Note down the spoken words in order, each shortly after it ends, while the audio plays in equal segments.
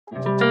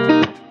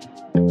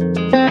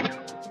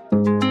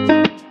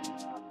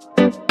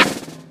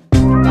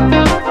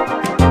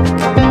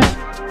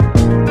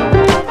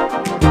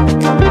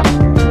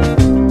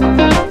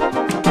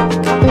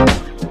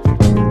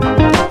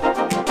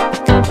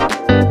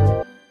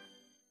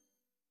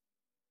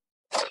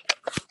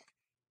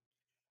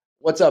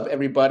What's up,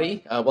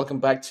 everybody? Welcome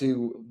back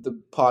to the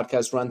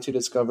podcast Run to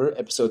Discover,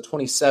 episode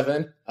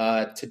 27.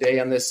 Today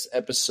on this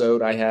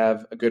episode, I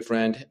have a good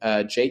friend,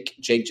 Jake.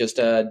 Jake just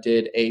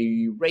did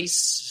a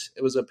race.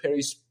 It was a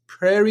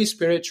Prairie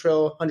Spirit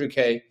Trail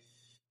 100K.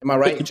 Am I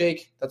right,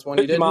 Jake? That's one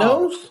you did?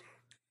 Miles. No?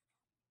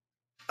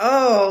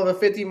 Oh, the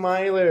 50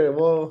 miler.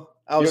 Well,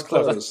 I was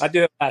close. I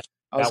did it last.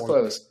 I was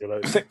close.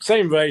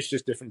 Same race,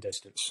 just different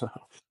distance.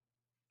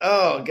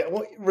 Oh,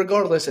 well,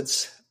 regardless,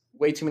 it's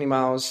way too many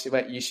miles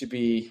that you should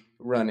be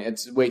running.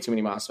 It's way too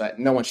many miles that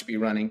no one should be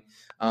running.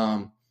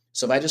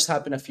 So that just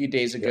happened a few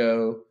days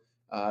ago.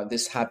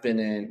 This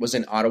happened was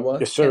in Ottawa,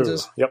 yes, sir.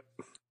 Kansas. Yep.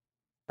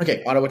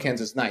 Okay, Ottawa,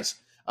 Kansas. Nice.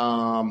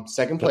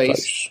 Second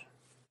place.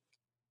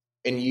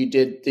 And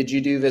did you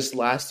do this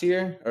last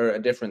year or a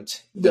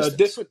different distance?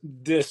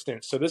 Different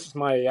distance. So this is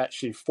my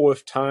actually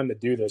fourth time to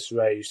do this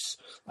race.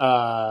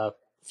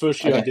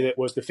 First year I did it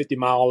was the 50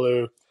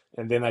 miler,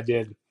 and then I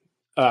did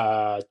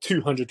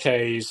 200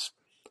 Ks,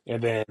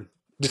 and then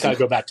decided to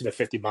go back to the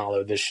 50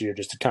 miler this year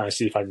just to kind of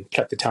see if I can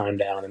cut the time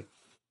down and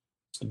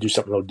do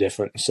something a little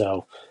different.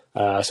 So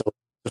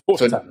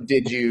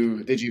did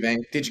you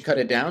cut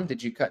it down?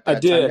 Did you cut? I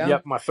did. Time down?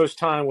 Yep. My first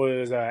time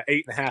was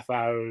 8.5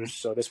 hours.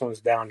 So this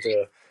one's down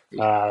to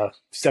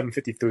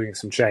 7:53 and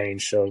some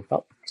change. So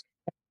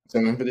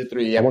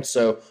 7:53. Yeah.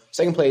 So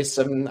second place,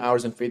 7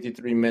 hours and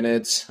 53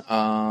 minutes.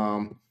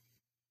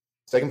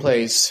 Second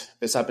place.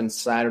 This happened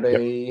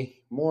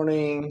Saturday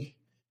morning.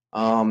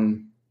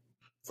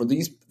 For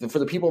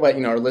the people that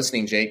are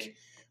listening, Jake,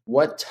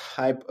 what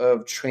type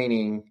of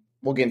training?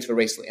 We'll get into the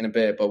race in a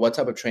bit, but what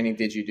type of training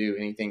did you do?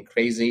 Anything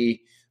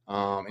crazy?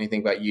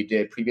 Anything that you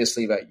did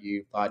previously that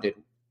you thought did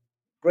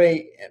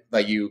great,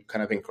 that you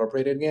kind of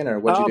incorporated again, or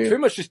what you do?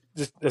 Pretty much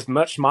just as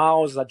much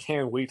miles as I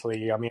can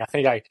weekly. I mean, I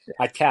think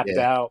I capped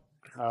out.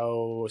 It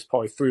was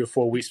probably 3 or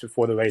 4 weeks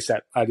before the race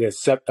that I did a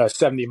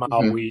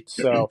 70-mile week.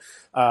 So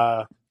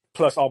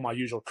plus all my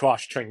usual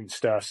cross training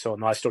stuff. So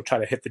I still try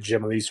to hit the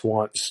gym at least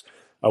once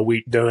a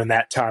week during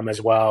that time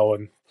as well,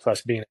 and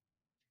plus being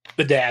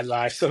the dad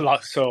life. So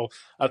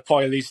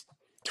probably at least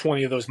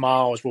 20 of those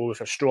miles were with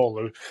a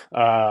stroller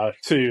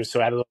too. So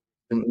I had a little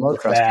more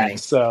cross training.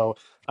 So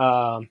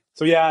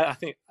yeah, I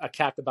think I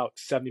capped about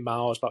 70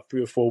 miles about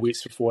 3 or 4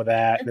 weeks before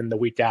that. And then the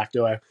week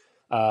after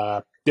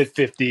I did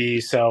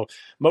 50. So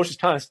most of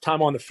the time it's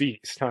time on the feet.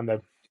 It's kind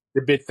of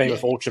the big thing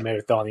with ultra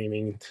marathon. I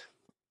mean,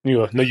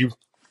 you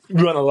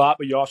run a lot,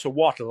 but you also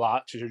walk a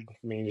lot. So, I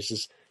mean, it's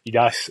just you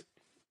guys,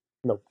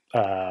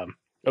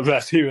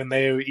 rest here and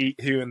there, eat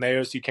here and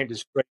there, so you can't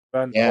just straight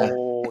run the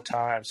whole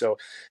time. So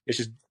it's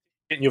just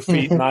getting your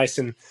feet nice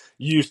and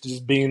used to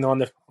just being on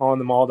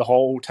them all the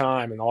whole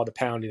time and all the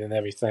pounding and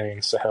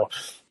everything. So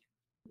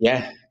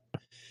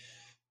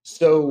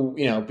So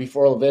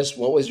before all of this,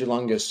 what was your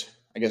longest,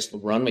 I guess,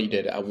 run that you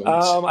did at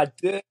once? I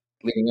did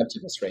leading up to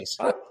this race.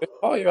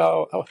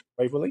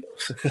 Waverly.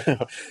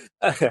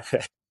 It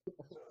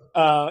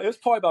was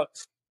probably about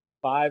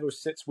 5 or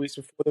 6 weeks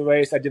before the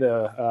race. I did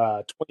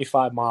a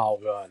 25-mile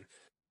run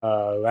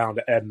around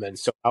Edmond,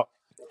 so about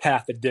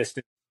half the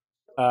distance,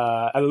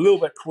 a little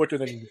bit quicker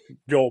than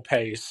Joel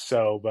pace.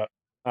 So, but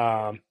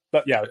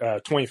yeah,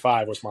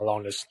 25 was my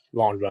longest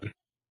long run.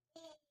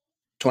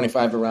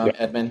 25 around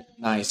Edmond,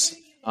 nice.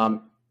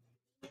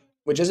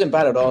 Which isn't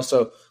bad at all.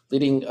 So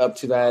leading up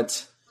to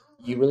that,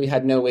 you really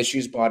had no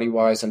issues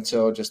body-wise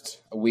until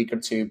just a week or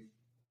two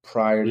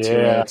prior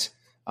to it.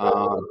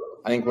 I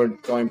think we're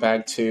going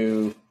back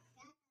to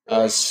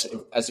us,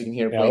 as you can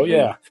hear,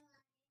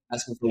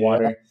 asking for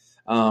water.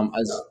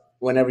 As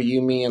whenever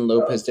me and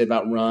Lopez did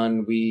that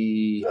run,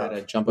 we had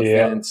a jump a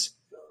fence.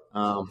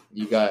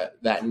 You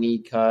got that knee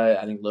cut.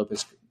 I think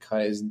Lopez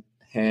cut his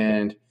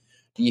hand.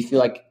 Do you feel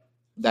like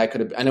that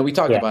could have? I know we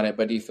talked about it,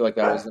 but do you feel like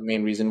that was the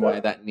main reason why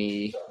that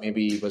knee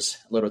maybe was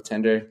a little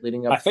tender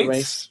leading up to the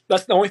race?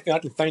 That's the only thing I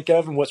can think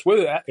of. And what's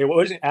with it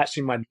wasn't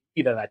actually my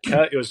knee that I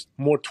cut. It was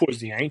more towards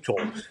the ankle,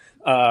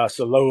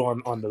 so low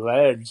on the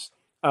legs.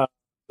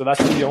 So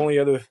that's the only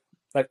other.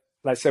 Like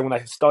I said, when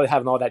I started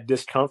having all that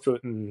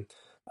discomfort and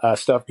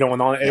stuff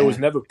going on, it was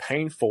never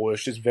painful. It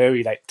was just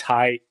very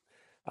tight,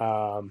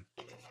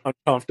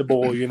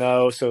 uncomfortable,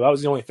 So that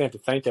was the only thing to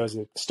think of.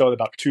 It started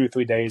about 2 or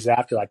 3 days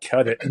after I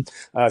cut it.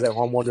 That I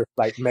wonder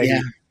if maybe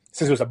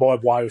since it was a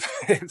barbed wire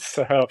fence,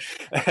 so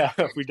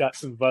if we got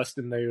some rust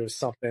in there or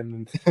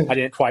something, and I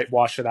didn't quite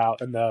wash it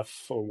out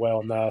enough or well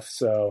enough.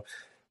 So,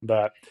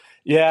 but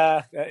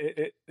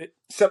it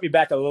set me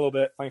back a little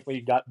bit. Thankfully,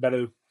 it got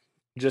better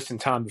just in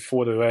time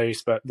before the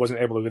race, but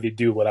wasn't able to really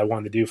do what I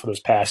wanted to do for the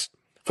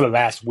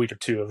last week or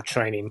two of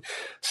training.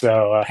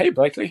 So, hey,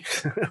 Blakely.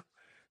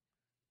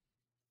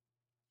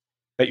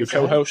 That your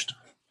co-host?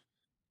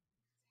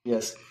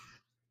 Yes.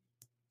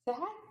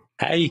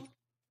 Hey.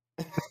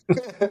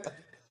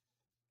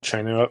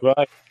 training up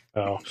right.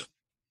 So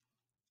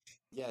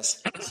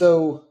Yes.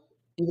 So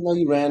even though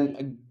you ran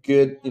a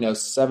good,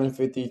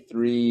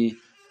 7:53,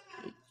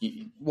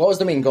 what was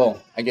the main goal?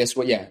 I guess.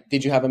 Well, yeah.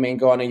 Did you have a main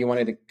goal? I know you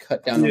wanted to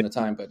cut down on yeah, the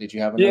time, but did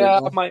you have another yeah.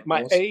 goal My or my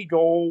goals? A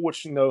goal,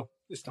 which is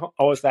not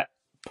always that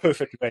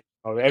perfect race.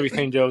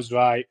 Everything goes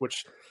right,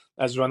 which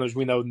as runners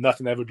we know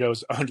nothing ever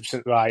goes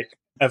 100% right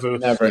ever.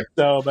 Never.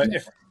 So, but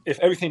Never. if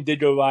everything did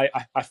go right,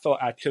 I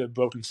felt I could have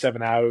broken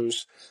 7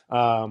 hours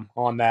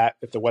on that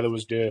if the weather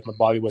was good, if my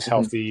body was Mhm.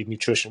 healthy,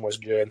 nutrition was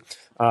good.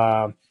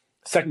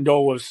 Second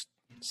goal was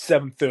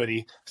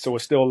 7:30, so we're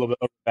still a little bit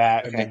over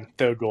that, and Okay. then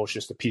third goal is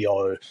just a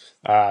PO.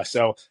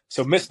 So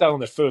missed out on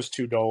the first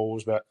two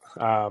goals, but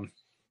so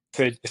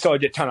it started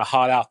to get kind of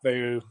hot out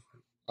there.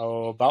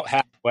 Oh, about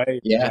halfway,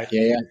 Yeah. like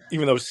Yeah. Yeah.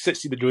 even though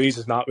 60 degrees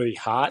is not really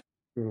hot,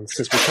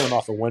 since we're coming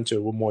off of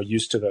winter, we're more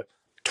used to the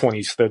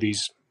 20s,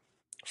 30s,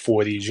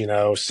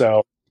 40s,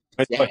 So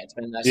it's Yeah. like, It's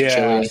been nice and yeah,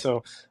 chilly.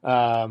 so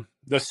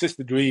the 6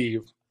 degree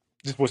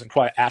just wasn't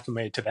quite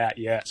acclimated to that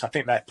yet. So I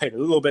think that played a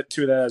little bit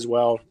to that as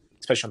well,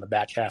 especially on the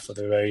back half of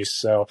the race.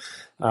 So,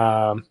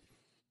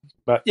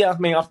 but yeah, I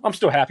mean, I'm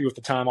still happy with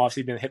the time.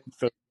 Obviously, been hit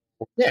the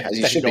Yeah, as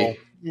you second should goal.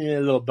 be. Yeah,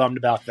 a little bummed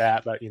about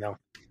that, but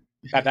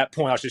at that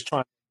point, I was just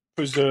trying to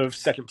preserve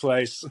second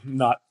place,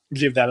 not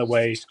give that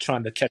away,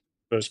 trying to catch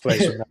first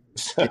place or not.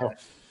 So,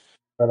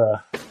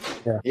 but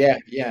yeah. Yeah,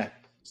 yeah.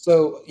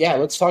 So yeah,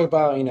 let's talk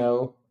about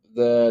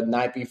the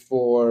night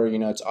before.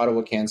 It's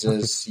Ottawa,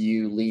 Kansas.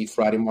 You leave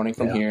Friday morning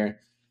from Yeah. here.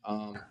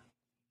 Um,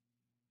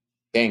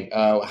 dang,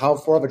 how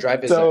far of a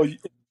drive is So that?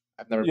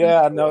 I've never been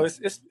yeah, before. no,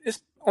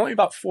 it's only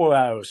about 4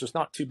 hours, so it's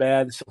not too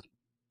bad. So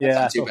That's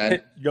yeah, not too so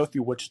bad. go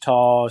through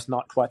Wichita. It's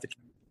not quite the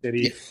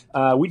city.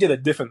 Yeah. We did a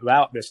different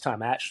route this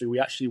time. Actually, we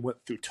actually went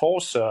through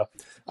Tulsa.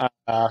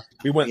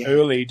 We went Yeah.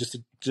 early just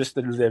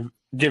to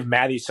give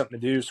Maddie something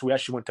to do. So we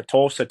actually went to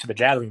Tulsa to the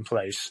gathering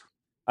place.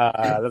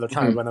 A little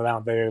time to Mhm. run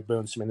around there,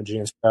 burn some energy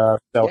and stuff.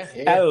 So Yeah,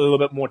 yeah, yeah. added a little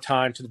bit more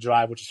time to the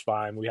drive, which is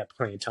fine. We had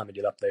plenty of time to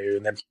get up there,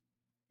 and then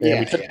yeah,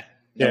 we Yeah, took yeah.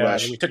 No yeah,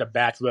 and then we rush. took a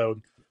back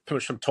road, pretty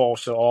much from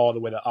Tulsa all the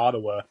way to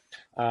Ottawa.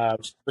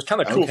 It was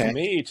kind of cool for Okay.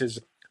 me because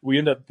we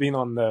ended up being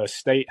on the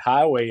state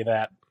highway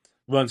that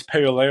runs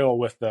parallel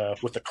with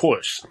the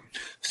course.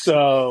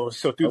 So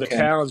through the Okay.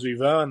 towns we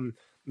run,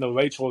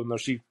 Rachel,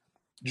 she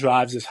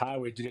drives this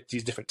highway to get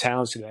these different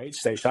towns to the aid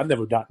station. I've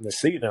never gotten to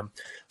see them,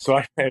 so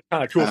it's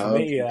kind of cool for Oh,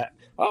 me. okay.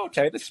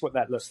 Okay, this is what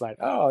that looks like.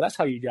 Oh, that's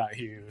how you got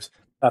here.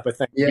 Type of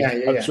thing. Yeah, yeah, So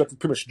yeah. we have to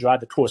pretty much drive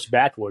the course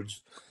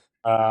backwards,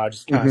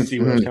 just kind of Hmm, see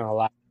what it was hmm. kind of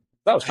like.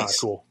 That was kind of Nice.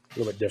 cool, a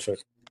little bit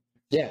different.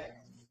 Yeah,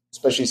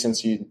 especially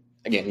since you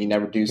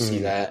never do see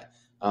Mm. that.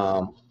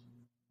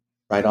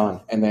 Right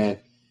on. And then,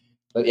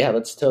 but yeah,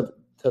 let's tell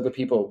the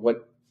people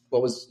what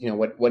was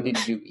what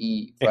did you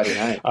eat Friday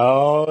night?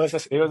 Oh, it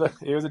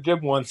was a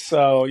good one.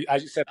 So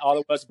as you said,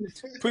 Ottawa's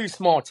a pretty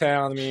small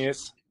town. I mean,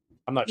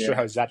 I'm not sure Yeah.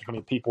 how exactly how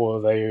many people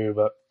are there,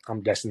 but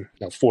I'm guessing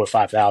 4,000 or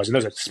 5,000.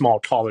 There's a small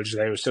college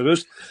there, so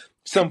there's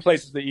some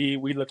places to eat.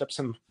 We looked up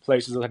some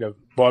places like a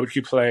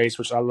barbecue place,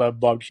 which I love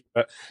barbecue,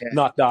 but Yeah.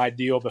 not the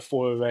ideal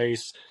before a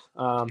race.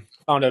 Found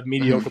a Hmm.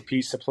 mediocre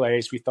pizza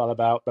place we thought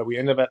about, but we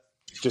ended up at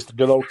just a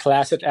good old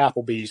classic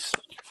Applebee's.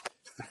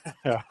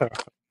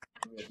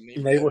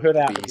 Neighborhood Neighborhood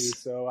Applebee's. Applebee's.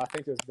 So I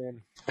think it's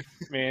been,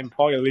 man,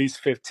 probably at least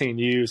 15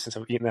 years since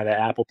I've eaten at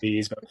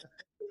Applebee's. But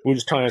we're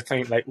just trying to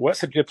think, like,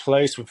 what's a good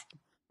place with,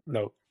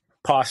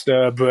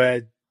 pasta,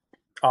 bread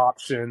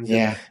options, and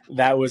Yeah.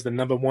 that was the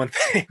number one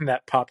thing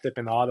that popped up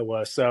in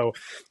Ottawa. So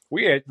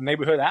we had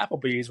neighborhood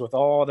Applebee's with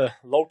all the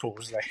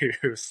locals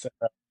there. So,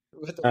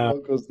 With the uh,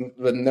 locals,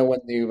 but no one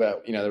knew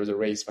about there was a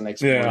race for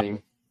next yeah,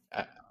 morning.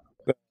 Uh,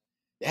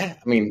 yeah,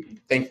 I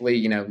mean,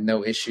 thankfully,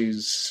 no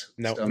issues.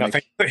 no, Stomach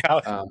nothing.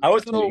 I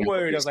was a little eating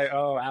worried. I was Applebee's. like,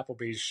 oh,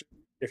 Applebee's.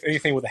 If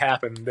anything would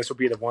happen, this would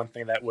be the one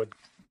thing that would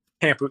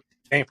hamper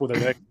the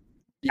race.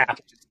 Yeah,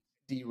 just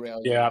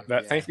derail Yeah, your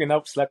but thankfully,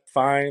 nope, slept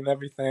fine and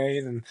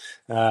everything,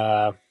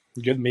 and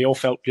good meal,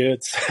 felt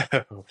good.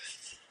 So,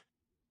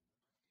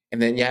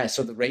 And then yeah,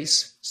 so the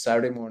race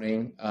Saturday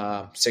morning,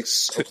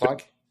 6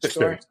 o'clock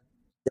sister. start,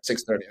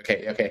 6:30.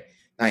 Okay, okay,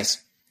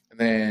 nice. And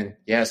then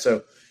yeah,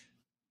 so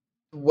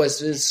was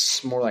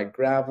this more like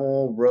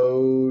gravel,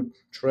 road,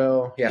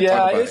 trail? Yeah, talk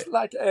Yeah, about it's it.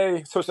 like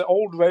so it's the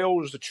old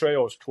rails, the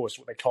trails, of course,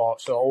 what they call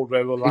it. So old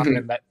railroad line Mhm.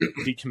 and that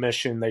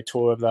decommissioned, they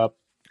tore it up,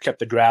 kept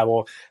the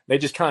gravel. They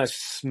just kind of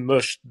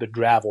smushed the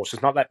gravel, so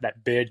it's not like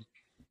that big,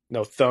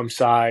 thumb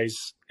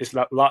size. It's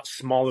a lot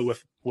smaller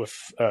with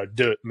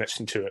dirt mixed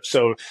into it.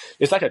 So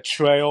it's like a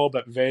trail,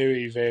 but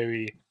very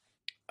very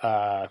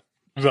uh,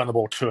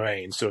 runnable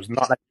terrain. So it's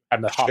not like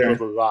having to hop Sure.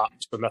 over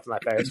rocks or nothing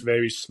like that. It's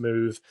very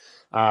smooth.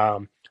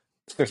 Um,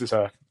 since it's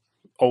a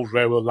old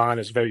railroad line,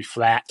 it's very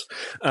flat.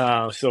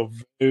 So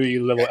very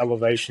little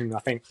elevation. I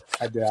think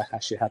I did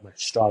actually have my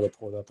Strava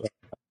pulled up.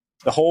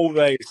 The whole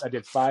race, I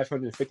did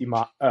 550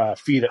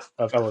 feet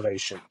of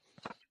elevation.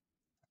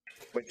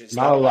 Which is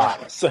Not not a a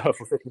lot lot. So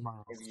for 50 if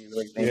miles. you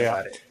really think Yeah.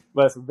 about it.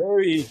 But it's a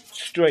very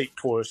straight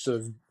course.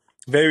 So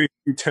very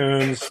few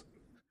turns,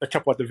 a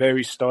couple at the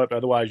very start, but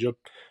otherwise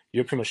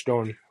you're pretty much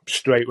going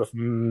straight with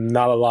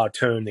not a lot of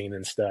turning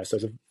and stuff. So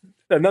it's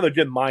another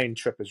good mind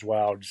trip as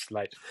well. Just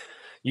like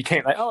you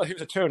can't like, oh,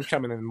 here's a turn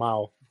coming in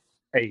mile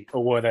 8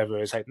 or whatever.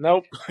 It's like,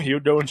 nope, you're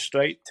going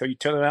straight till you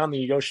turn around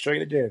and you go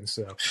straight again.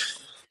 So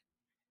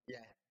Yeah.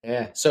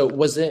 Yeah. So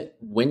was it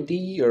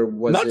windy or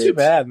was not too it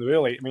bad,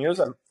 really. I mean, it was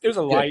a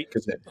good? light,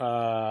 Because it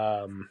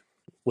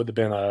would have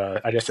been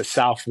I guess a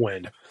south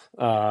wind.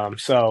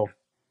 So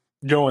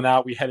going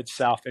out, we headed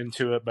south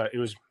into it, but it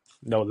was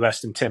no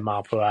less than 10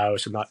 mile per hour,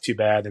 so not too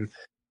bad. And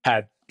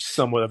had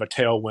somewhat of a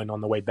tailwind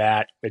on the way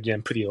back.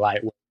 Again, pretty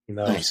light,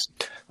 nice.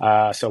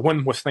 So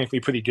wind was thankfully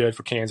pretty good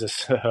for Kansas.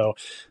 So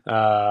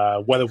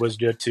weather was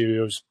good too.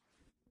 It was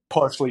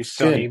partially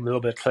sunny, Good. a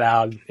little bit of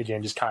cloud.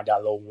 Again, just kind of got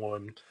a little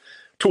warm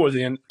towards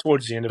the end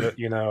of it,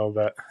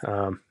 but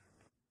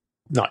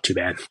not too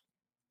bad.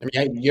 I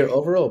mean, your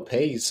overall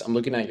pace, I'm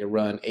looking at your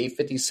run,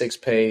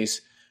 8:56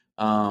 pace.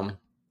 Um,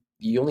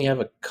 you only have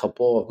a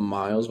couple of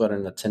miles right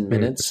in the 10 Mhm.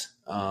 minutes,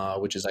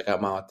 which is like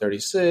at mile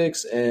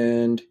 36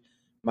 and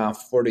mile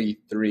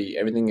 43.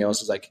 Everything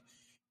else is like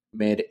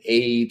mid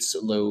eights,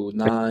 low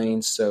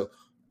nines. So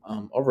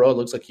overall, it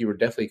looks like you were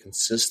definitely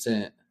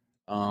consistent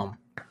um,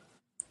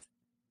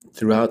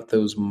 throughout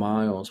those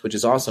miles, which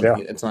is awesome. Yeah,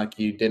 It's not like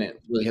you didn't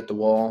really hit the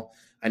wall.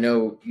 I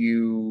know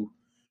you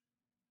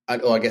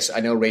I guess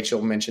I know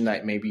Rachel mentioned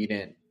that maybe you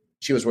didn't.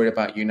 She was worried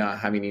about you not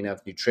having enough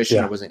nutrition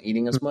or yeah, wasn't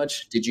eating as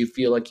much. Did you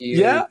feel like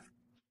yeah. you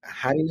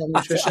had enough I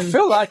nutrition?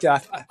 feel like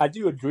I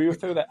do agree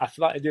with her that I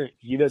feel like I didn't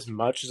eat as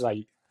much as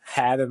I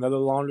had in other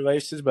long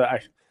races, but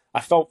I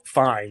felt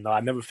fine. Though. I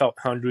never felt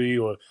hungry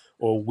or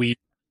weak.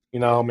 I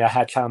mean, I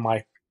had kind of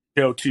my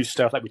go-to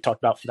stuff like we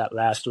talked about for that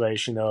last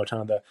race. Kind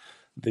of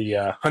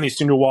the honey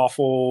cinder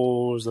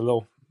waffles, the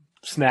little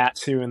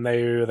snacks here and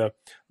there,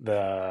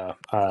 the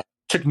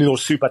chicken noodle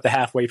soup at the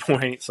halfway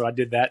point. So I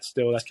did that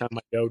still. That's kind of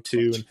my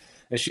go-to,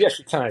 and she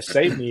actually kind of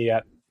saved me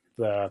at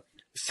the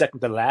second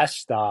to last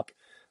stop.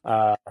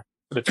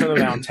 The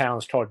turnaround town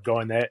is called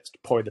Garnett. It's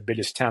probably the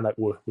biggest town that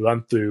we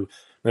run through.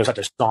 There's like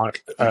a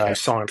Okay.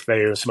 Sonic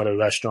there and some other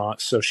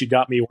restaurants. So she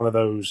got me one of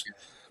those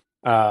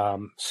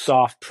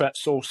soft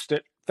pretzel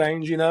stick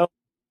things. Oh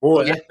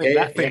Boy, yeah, that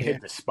yeah, thing yeah.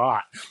 hit the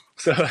spot.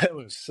 So it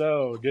was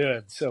so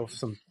good. So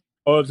some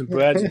herbs and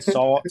breads and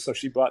salt. So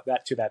she brought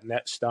that to that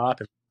next stop,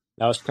 and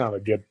that was kind of a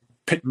good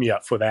pick me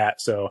up for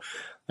that. So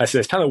I said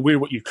it's kind of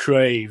weird what you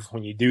crave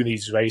when you do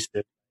these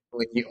races.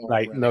 When you are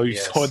Like, running, you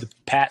saw yes. the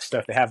Pat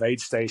stuff. They have aid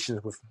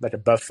stations with like a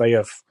buffet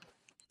of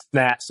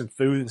snacks and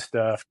food and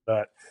stuff.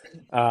 But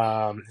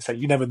it's like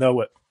you never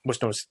know what's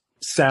going to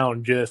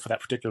sound good for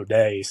that particular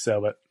day.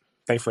 So, but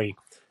thankfully,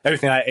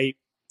 everything I ate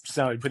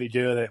sounded pretty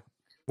good. It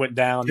went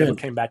down, never Good.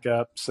 came back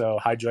up. So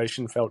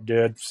hydration felt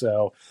good.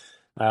 So,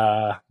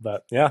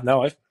 but yeah,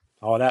 no,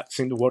 all that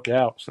seemed to work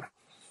out. So,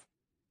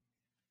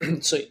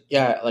 So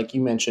yeah, like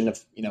you mentioned,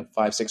 if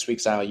 5 6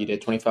 weeks out, you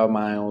did 25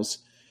 miles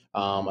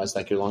as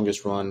like your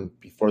longest run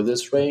before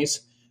this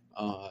race.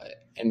 Uh,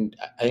 and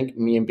I think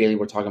me and Bailey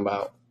were talking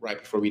about right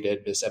before we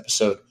did this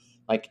episode,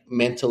 like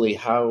mentally,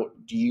 how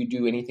do you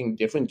do anything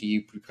different? Do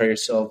you prepare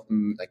yourself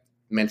like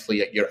mentally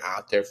that you're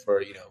out there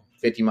for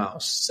 50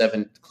 miles,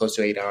 7 close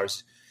to 8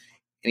 hours?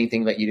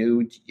 Anything that you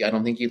do? I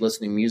don't think you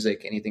listen to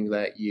music. Anything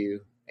that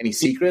you any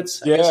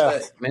secrets? I guess yeah,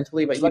 that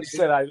mentally that so you like I do.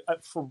 said,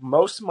 for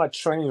most of my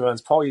training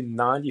runs, probably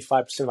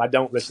 95%, I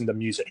don't listen to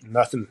music.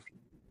 Nothing,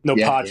 no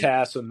Yeah, yeah.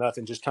 podcasts or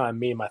nothing, just kind of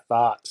me and my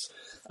thoughts.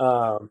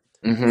 Um,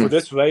 for Hmm.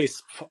 this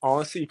race,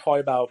 honestly, probably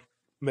about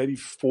maybe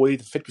 40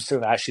 to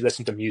 50% I actually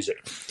listen to music.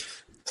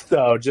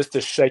 So just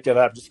to shake it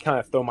up, just kind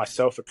of throw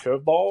myself a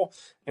curveball.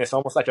 And it's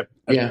almost like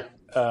Yeah.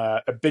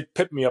 a big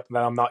pick me up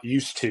that I'm not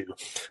used to.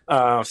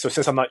 So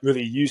since I'm not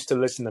really used to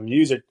listening to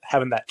music,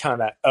 having that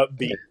kind of that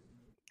upbeat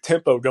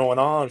tempo going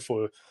on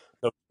for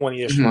the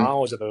 20-ish Hmm.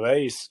 miles of the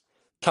race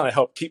kind of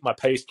helped keep my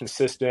pace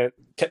consistent,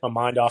 kept my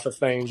mind off of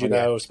things, Oh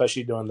yeah.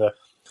 especially during the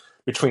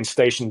between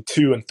station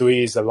 2 and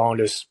 3 is the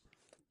longest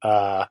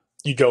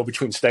you go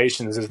between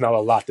stations. There's not a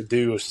lot to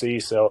do or see.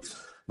 So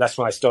that's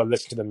when I started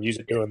listening to the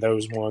music during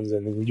those ones.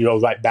 And then you go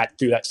right back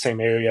through that same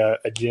area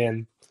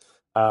again.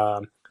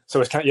 So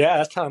it's kind of, yeah,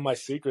 that's kind of my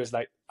secret is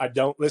like, I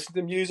don't listen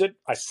to music.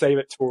 I save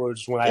it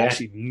towards when I Yeah.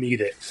 actually need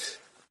it.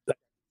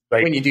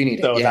 Right. When you do need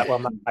it, So that yeah. way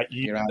I'm not,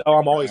 You're out oh, there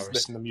I'm for always hours.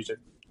 listening to music.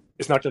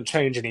 It's not going to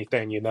change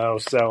anything.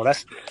 So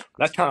that's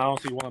kind of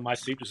honestly one of my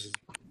secrets is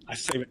I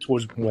save it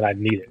towards when I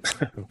need it.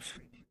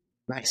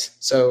 Nice.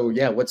 So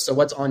yeah, what's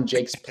on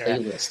Jake's Yeah.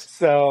 playlist?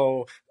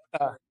 So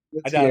I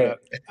Let's got hear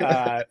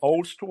a it.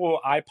 old school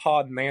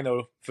iPod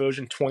Nano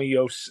version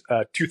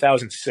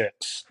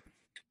 2006.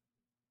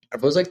 Are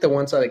those like the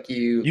ones that like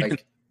you You can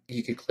like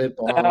you could clip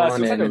so on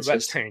it's like and a it's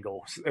just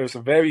rectangle. It was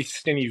a very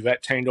skinny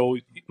rectangle.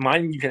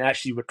 Mine you can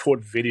actually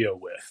record video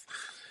with.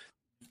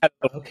 Had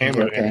a okay,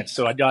 camera in it, okay.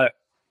 so I got it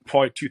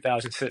probably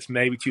 2006,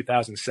 maybe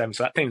 2007.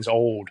 So that thing's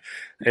old.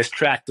 It's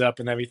cracked up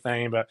and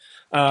everything, but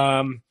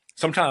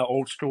some kind of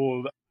old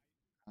school.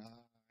 I know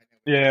which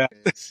one Yeah.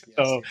 it is. Yes,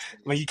 So yes, it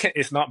I mean, is. you can't.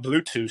 It's not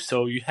Bluetooth,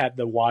 so you had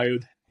the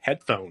wired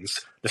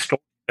headphones, the skull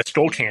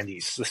Yeah.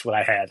 candies. That's what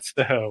I had.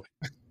 So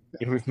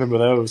You remember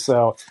those?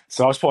 So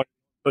I was probably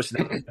the person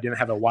that didn't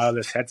have a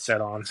wireless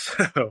headset on.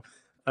 So,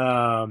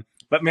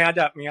 but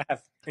I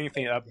have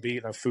anything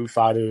upbeat, Foo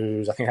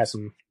Fighters. I think I had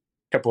some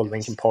couple of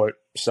Linkin Yes. Park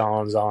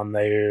songs on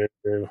there.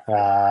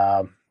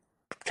 A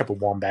couple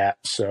of Wombat.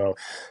 So,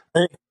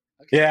 Okay.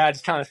 yeah, I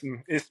just kind of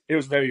it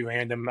was very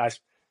random. I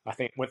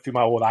think went through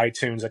my old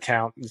iTunes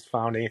account and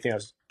found anything that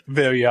was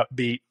very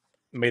upbeat,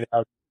 made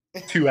a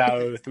 2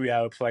 hour, 3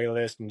 hour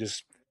playlist, and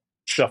just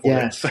shuffled it.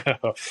 Yeah. So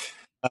yeah,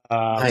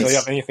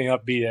 Nice. anything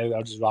upbeat, I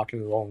was just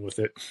rocking along with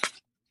it.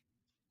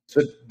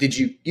 So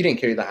you didn't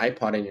carry the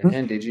iPod in your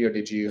hand, did you, or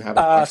did you have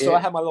a So I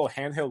pocket? had my little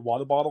handheld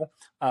water bottle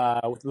with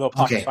a little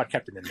pocket, so I Okay.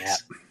 kept it in that.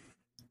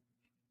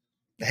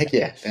 Heck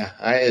yeah. Yeah.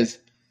 I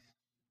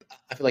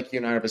feel like you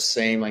and I are the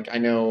same. Like I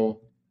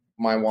know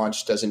my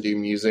watch doesn't do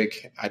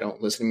music. I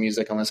don't listen to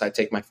music unless I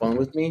take my phone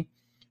with me.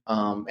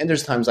 And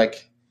there's times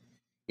like,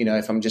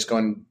 if I'm just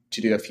going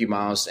to do a few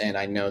miles and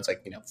I know it's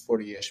like,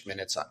 40-ish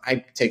minutes,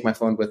 I take my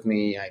phone with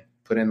me. I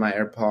put in my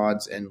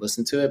AirPods and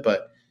listen to it.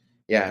 But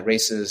yeah,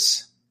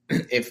 races,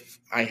 if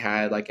I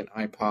had like an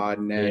iPod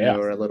Yeah, Nano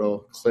or a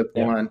little clip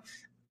yeah. one,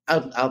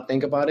 I'll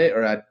think about it,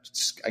 or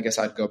I guess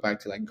I'd go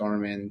back to like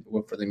Garmin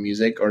for the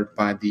music or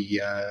buy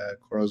the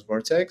Coros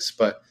Vortex.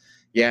 But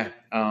yeah,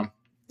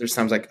 there's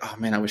times like, oh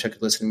man, I wish I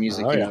could listen to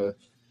music. Oh yeah.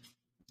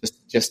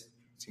 Just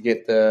to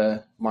get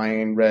the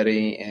mind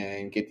ready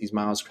and get these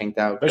miles cranked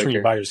out Especially when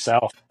you're quicker. by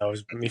yourself.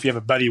 If you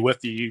have a buddy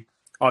with you, you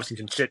obviously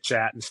can chit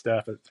chat and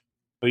stuff. At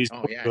least,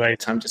 Oh yeah, right?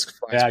 time just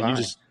flies Yeah, you by.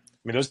 just.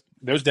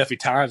 There's definitely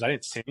times I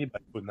didn't see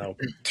anybody with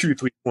 2,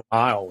 3, 4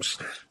 miles.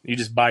 You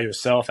just by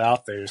yourself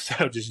out there,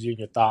 so just you and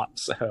your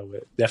thoughts. So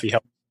it definitely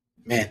helped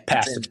Man,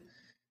 pass the.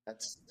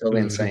 that's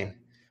totally Mm-hmm. insane.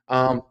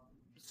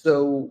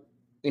 So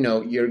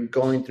you're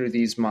going through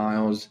these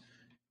miles.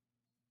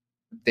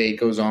 Day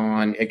goes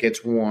on, it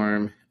gets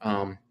warm.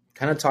 Kind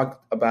of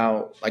talk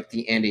about like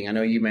the ending. I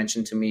know you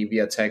mentioned to me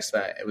via text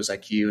that it was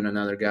like you and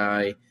another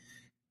guy,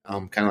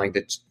 kind of like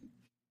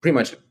pretty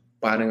much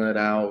battling it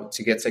out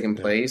to get second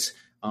Yeah. place.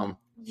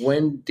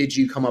 When did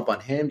you come up on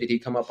him? Did he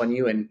come up on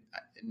you? And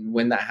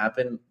when that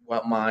happened,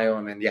 what mile?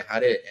 And then yeah, how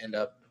did it end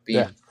up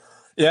Yeah. being?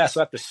 Yeah.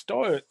 So at the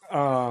start,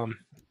 so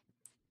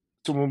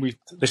when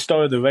they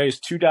started the race,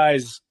 two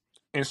guys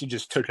instantly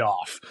just took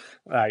off.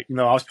 Like, I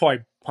was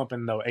probably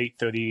pumping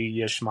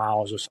 830-ish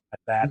miles or something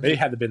like that. They Mhm.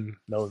 had to been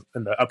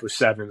in the upper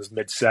sevens,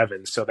 mid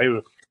sevens. So they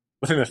were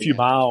within a few Yeah.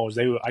 miles.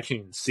 I couldn't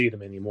even see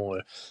them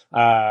anymore,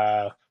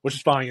 which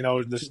is fine.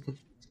 This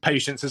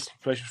patience,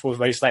 especially for a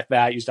race like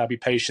that, you just gotta be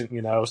patient.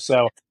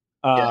 So,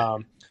 Yeah.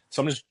 um,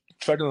 so I'm just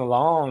trudging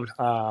along.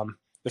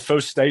 The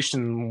first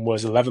station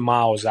was 11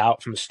 miles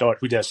out from the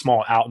start. We did a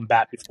small out and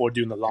back before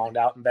doing the long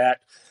out and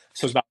back.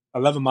 So it's about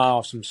 11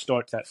 miles from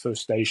start to that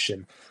first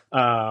station.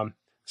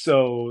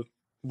 So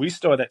we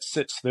started at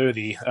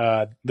 6:30.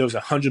 There was a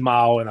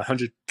 100-mile and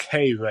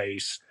 100K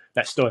race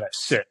that started at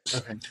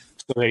 6. Okay.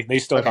 So they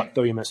started Okay. about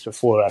 30 minutes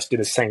before us, did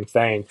the same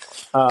thing.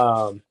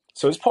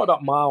 So it's probably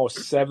about mile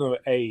 7 or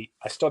 8.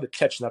 I started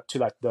catching up to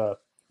like the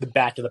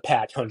back of the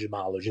pack 100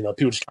 milers,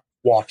 people just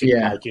walking,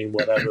 Yeah. biking,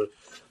 whatever.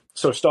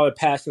 So I started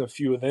passing a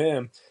few of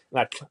them, and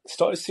I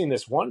started seeing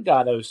this one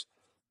guy that was,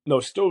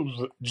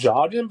 still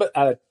jogging, but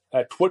at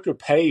a quicker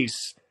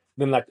pace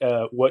than like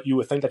what you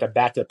would think like a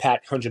back to the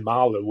pack 100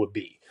 miler would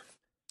be.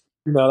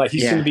 Like he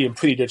seemed to Yeah. be in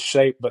pretty good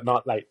shape, but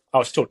not like I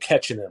was still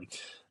catching him.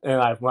 And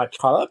when I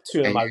caught up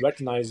to him, Okay. I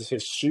recognized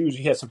his shoes.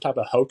 He had some type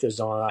of Hokas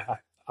on.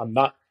 I'm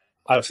not.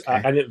 Okay.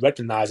 I didn't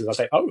recognize it. I was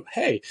like, "Oh,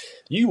 hey,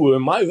 you were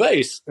in my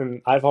race,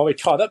 and I've already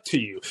caught up to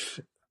you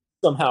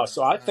somehow."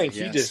 So I think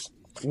he Yes. just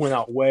went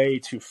out way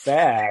too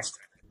fast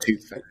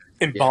Tooth fairy.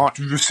 and Yeah.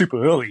 bonked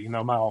super early.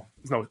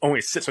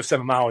 Only 6 or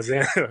 7 miles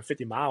in,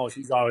 50 miles,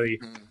 he's already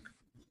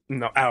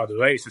Mhm. out of the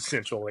race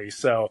essentially.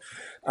 So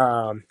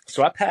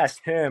I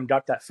passed him,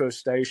 got that first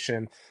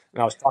station,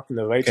 and I was talking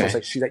to Rachel. I was Okay.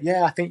 like, she's like,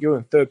 yeah, I think you're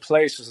in third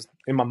place.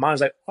 In my mind, I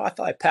was like, oh, I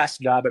thought I passed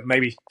the guy, but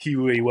maybe he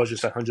really was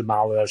just 100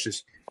 miler. I was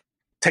just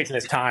taking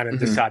his time and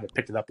Hmm. decided to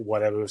pick it up or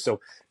whatever.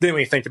 So didn't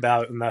really think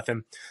about it or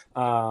nothing.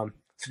 So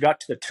got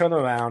to the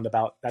turnaround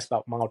that's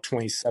about mile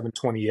 27,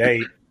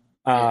 28.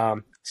 Yeah.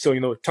 So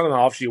turnaround,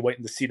 obviously you're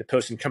waiting to see the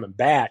person coming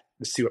back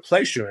to see what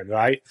place you're in,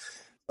 right?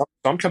 So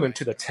I'm coming Right.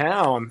 to the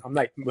town. I'm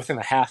like within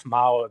a half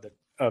mile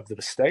of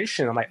the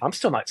station. I'm like, I'm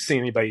still not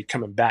seeing anybody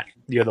coming back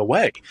the other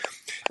way.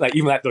 Like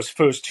even like those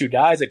first two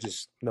guys that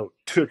just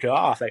took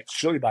off. Like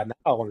surely by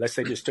now, unless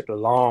they just took a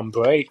long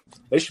break,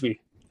 they should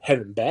be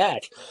heading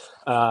back.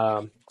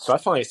 So I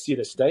finally see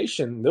the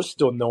station. There's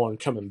still no one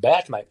coming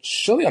back. I'm like,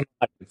 surely I'm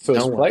not in No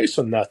first one. place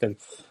or nothing.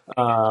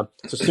 So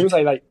as soon as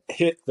I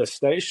hit the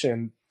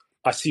station,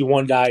 I see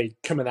one guy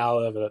coming out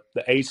of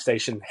the aid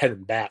station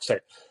heading back. It's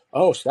like,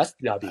 oh, so that's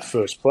gotta be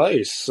first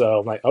place. So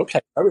I'm like, okay,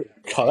 I already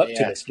caught up to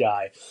Yeah. this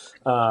guy.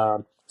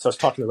 So I was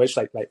talking to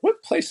Rachel, like,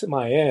 what place am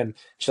I in?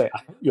 She's like, I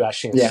think you're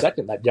actually in Yeah.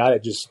 second. That guy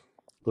that just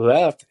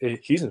left,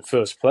 he's in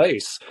first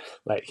place.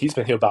 Like he's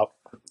been here about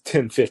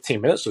 10,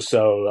 15 minutes or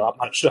so. I'm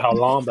not sure how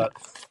long, but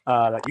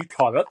like you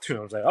caught up to him.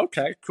 I was like,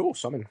 okay, cool.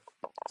 So I'm in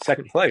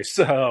second place.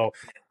 So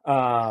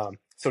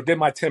So did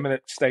my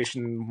 10-minute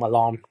station, my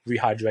long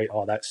rehydrate,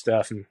 all that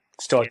stuff, and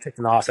started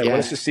taking off. So well,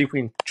 let's just see if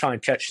we can try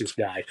and catch this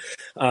guy.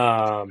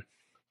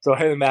 So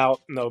heading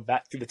out,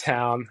 back through the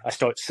town. I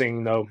start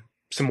seeing,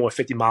 some more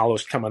 50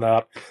 milers coming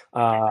up.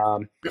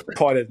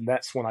 Part of the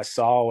next one I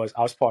saw was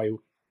I was probably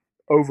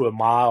over a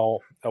mile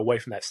away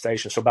from that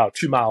station, so about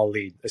a 2-mile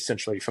lead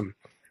essentially from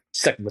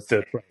second to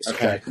third place.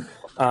 Okay.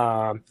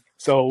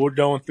 So we're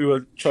going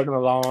through, chugging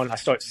along. I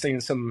start seeing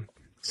some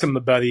of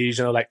the buddies,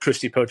 like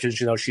Christy Purchase,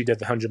 she did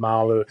the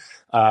 100-miler.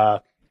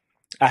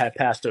 I had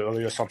passed her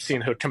earlier, so I'm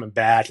seeing her coming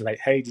back and like,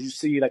 hey, did you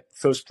see like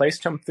first place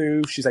come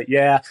through? She's like,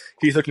 yeah,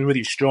 he's looking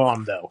really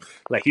strong though.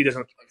 Like he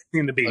doesn't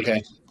seem to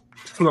be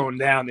slowing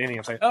down any.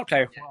 I'm like,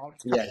 okay, well,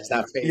 yeah, it's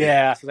not fading.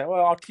 Yeah, so I was like,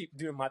 well, I'll keep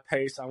doing my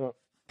pace. I won't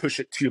push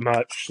it too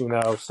much,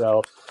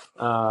 So,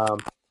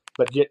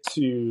 but get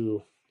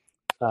to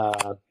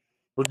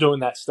we're doing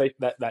that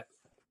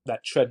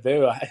tread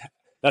there.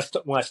 That's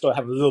when I started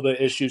having a little bit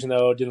of issues, getting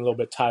a little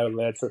bit tired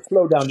legs. So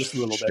slow down just a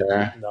little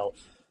bit,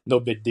 no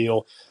big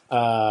deal.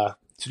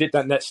 To get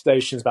that next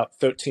station is about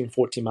 13,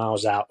 14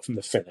 miles out from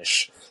the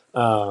finish.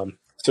 So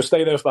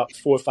stay there for about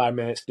 4 or 5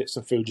 minutes, get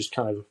some food, just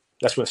kind of,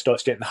 that's when it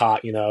starts getting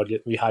hot,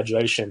 get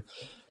rehydration.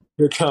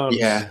 Here comes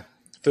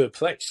third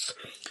place.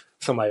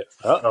 So I'm like,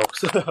 uh-oh.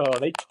 So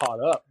they caught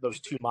up those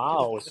 2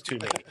 miles to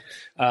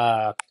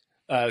me.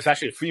 It's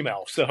actually a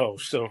female, so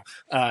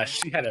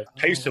she had a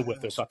pacer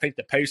with her. So I think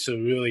the pacer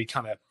really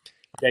kind of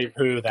gave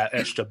her that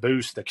extra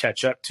boost to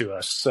catch up to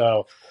us.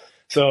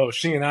 So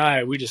she and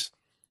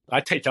I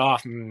take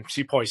off, and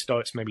she probably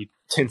starts maybe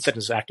 10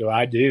 seconds after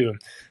I do.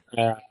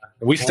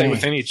 We stay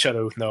within each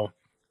other,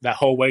 that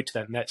whole way to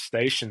that next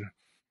station,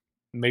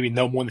 maybe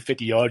no more than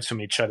 50 yards from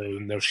each other.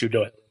 And she'll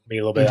go ahead of me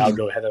a little bit. I'll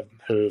go ahead of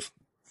her.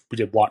 We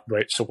did walk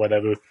breaks or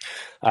whatever.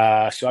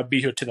 So I'd be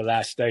here to the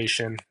last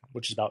station,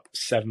 which is about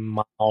 7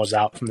 miles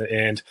out from the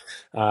end.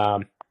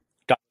 Got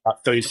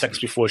about 30 seconds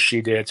before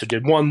she did. So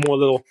did one more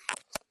little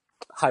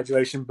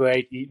hydration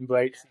break, eating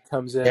break. She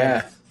comes in.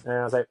 Yeah. And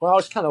I was like, well, I'll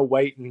just kind of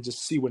wait and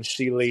just see when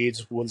she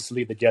leads. We'll just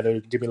lead together,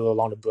 give me a little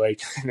longer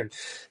break. And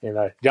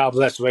God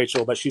bless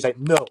Rachel, but she's like,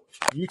 no,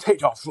 you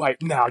take off right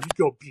now. You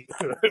go beat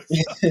her.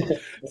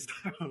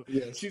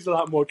 She's a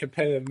lot more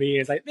competitive than me.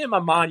 It's like, in my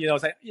mind, I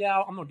was like, yeah,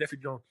 I'm definitely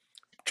going to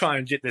try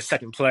and get this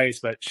second place.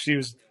 But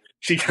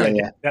she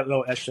kind of that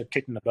little extra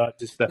kick in the butt.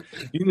 Just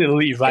you need to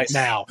leave right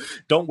now.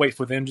 Don't wait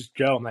for them. Just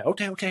go. I'm like,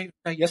 okay,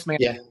 yes, ma'am.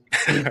 Yeah.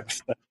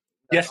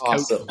 Yes,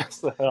 awesome.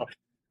 So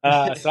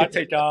I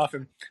take off,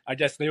 and I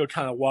guess they were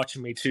kind of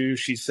watching me too,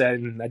 she said,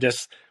 and I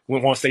just,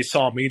 once they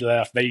saw me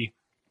left, they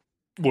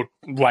were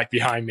right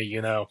behind me,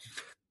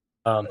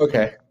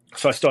 Okay.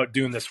 So I started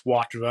doing this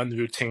walk-run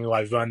routine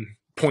where I run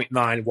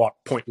 0.9, walk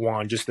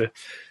 0.1, just to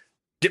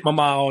get my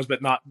miles,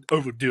 but not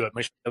overdo it,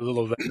 make sure a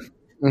little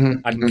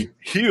bit. I can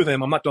hear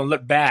them. I'm not going to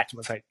look back.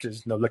 It's like,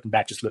 because looking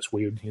back just looks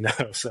weird,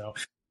 so...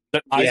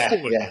 Look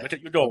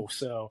at your goal.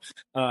 So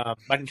I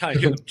can kind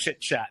of hear them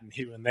chit-chatting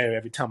here and there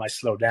every time I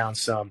slow down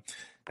some.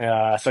 So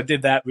I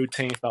did that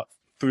routine for about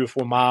 3 or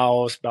 4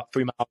 miles, about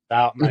 3 miles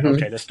out. And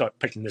okay, let's start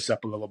picking this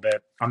up a little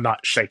bit. I'm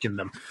not shaking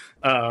them.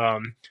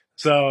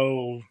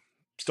 So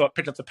start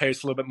picking up the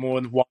pace a little bit more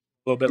and walk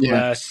a little bit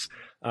less.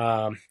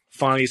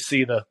 Finally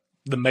see the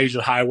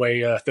major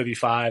highway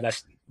 35.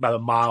 That's about a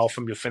mile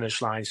from your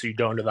finish line. So you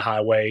go into the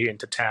highway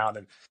into town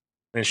and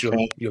it's your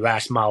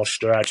last mile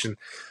stretch. And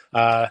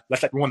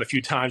that's like one of the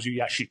few times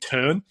you actually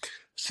turn.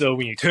 So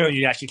when you turn,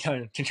 you actually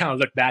can kind of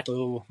look back a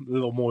little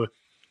more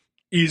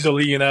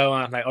easily, And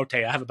I'm like,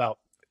 okay, I have about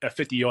a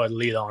 50-yard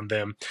lead on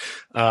them.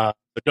 But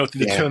go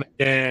through the turn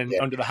again,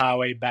 under the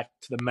highway, back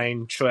to the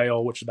main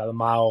trail, which is about a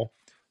mile,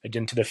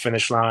 again to the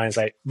finish line. It's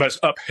like, but it's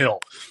uphill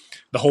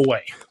the whole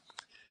way.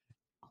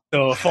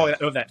 So probably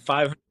over that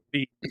 500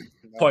 feet,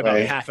 probably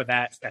about half of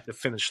that at the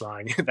finish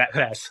line, that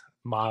last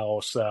mile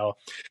or so.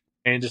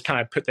 And just kind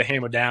of put the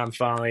hammer down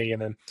finally,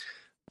 and then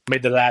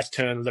made the last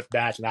turn, looked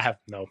back, and I have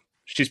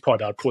she's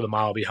probably about a quarter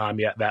mile behind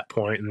me at that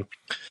point, and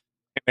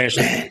managed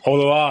to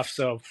hold her off.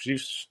 So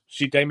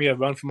she gave me a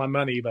run for my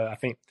money, but I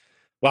think,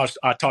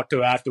 I talked to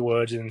her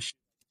afterwards, and she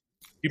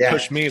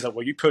pushed me. He's like,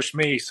 well, you pushed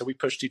me, so we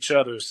pushed each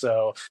other.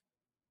 So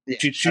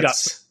she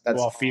got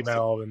all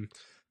female, awesome.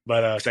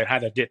 But I had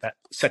to get that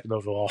second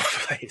overall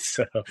place.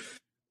 So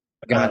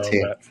got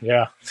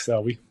to. So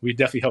we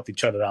definitely helped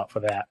each other out for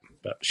that.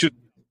 But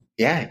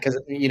yeah, because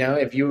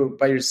if you were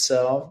by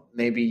yourself,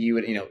 maybe you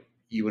would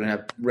you wouldn't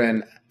have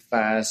ran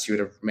fast. You would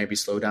have maybe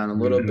slowed down a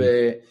little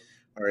bit,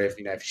 or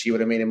if she would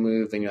have made a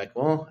move, then you're like,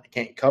 well, I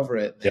can't cover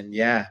it. Then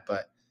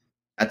but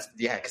that's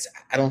because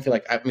I don't feel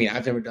like I've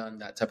never done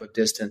that type of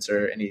distance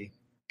or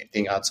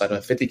anything outside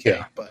of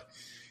 50K, but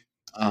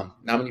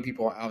not many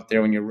people are out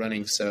there when you're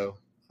running. So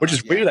which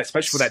is weird,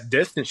 especially for that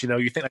distance.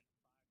 You think like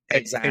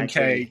exactly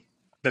 10K,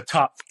 the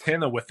top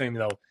 10 are within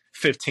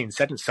 15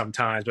 seconds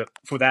sometimes, but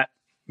for that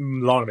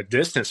long of a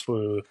distance,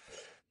 for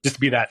just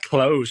to be that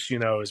close,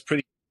 is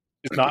pretty.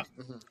 It's not.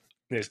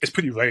 It's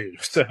pretty rare.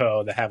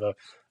 So to have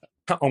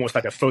almost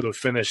like a photo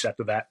finish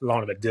after that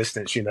long of a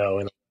distance,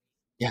 and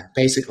Yeah, I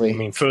basically.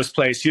 mean, first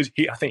place,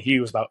 I think he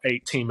was about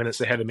 18 minutes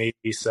ahead of me,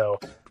 so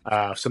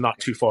not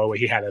too far away.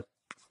 He had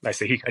I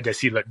guess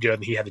he looked good,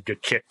 and he had a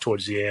good kick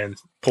towards the end,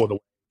 pulled away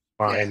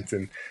Yeah, lines,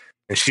 and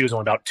she was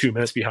only about 2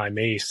 minutes behind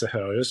me, so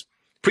it was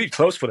pretty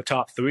close for the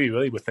top three,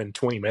 really, within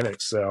 20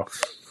 minutes. So,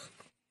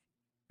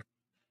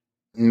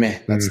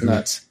 man, that's mm-hmm.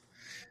 nuts.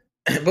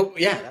 But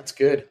yeah, that's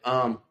good.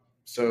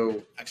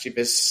 So actually,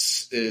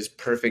 this is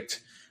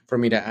perfect for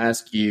me to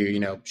ask you. You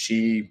know,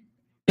 she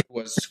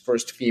was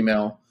first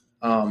female.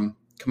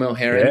 Camille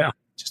Herron Yeah,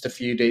 just a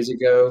few days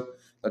ago.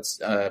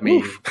 That's, I oof,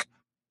 mean,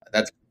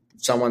 that's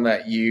someone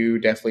that you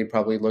definitely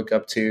probably look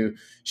up to.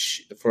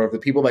 For the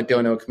people that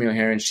don't know Camille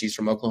Herron, she's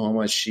from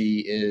Oklahoma. She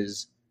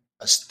is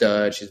a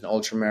stud. She's an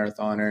ultra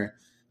marathoner.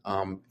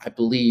 I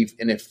believe,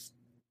 and if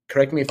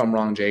correct me if I'm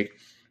wrong, Jake,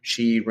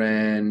 she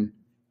ran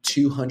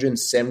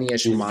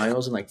 270-ish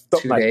miles in like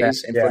something two like that.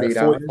 days and Yeah, 48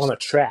 on hours a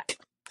track,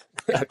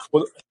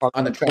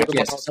 on the track. quarter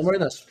Yes, mile. somewhere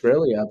in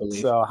Australia, I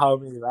believe. So, how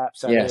many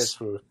laps that is Yes.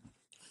 for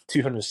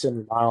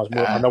 270 miles?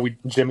 I Uh, know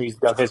Jimmy's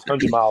got his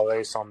 100-mile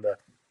race on the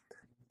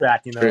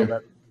track, True.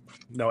 but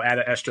add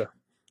an extra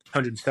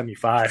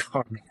 175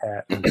 on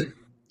that. And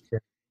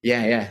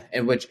Yeah, yeah.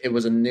 And which it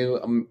was a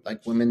new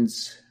like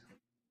women's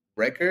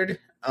record.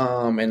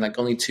 And like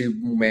only two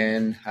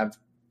men have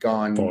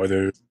gone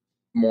farther,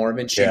 more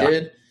than she yeah,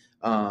 did.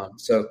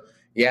 So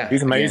yeah,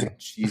 he's amazing. again,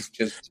 she's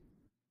just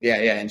yeah,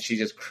 and she's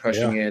just Yeah,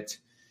 crushing it.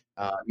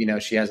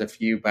 She has a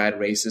few bad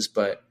races,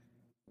 but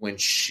when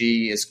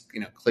she is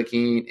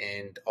clicking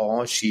and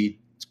all, she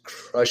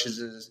crushes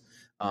it.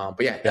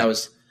 But yeah, yeah. that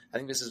was. I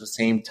think this is the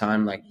same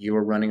time like you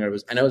were running, or it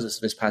was. I know it was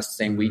this past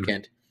the same Mm-hmm.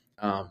 weekend.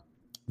 Um,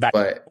 Back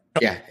but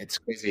yeah, it's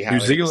crazy New how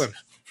it is. Zealand,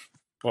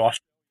 well,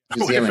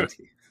 New Zealand,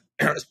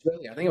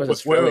 Australia. I think it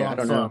was where Australia. I I'm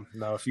don't know. from.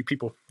 No, if you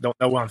people don't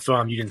know where I'm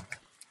from, you can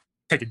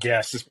take a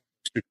guess.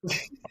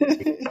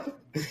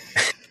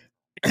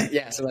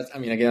 Yeah, so that's. I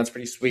mean, again, that's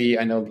pretty sweet.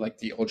 I know like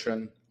the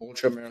ultra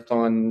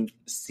marathon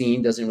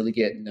scene doesn't really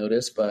get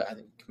noticed, but I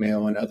think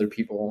Camille and other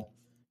people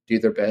do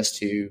their best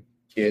to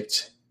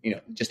get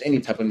just any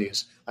type of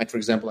news. Like for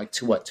example, like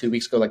 2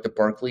 weeks ago, like the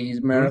Barclays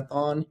Mm-hmm.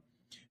 Marathon,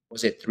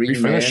 was it We three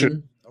finished it.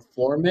 men or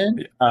four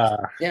men?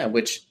 Yeah,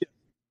 which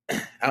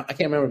I can't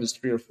remember if it was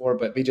three or four,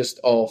 but they just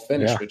all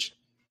finished. Yeah, Which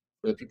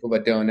for the people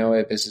that don't know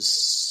it, this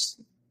is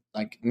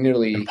like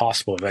nearly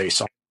impossible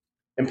race.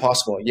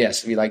 impossible.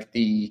 Yes, we like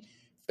the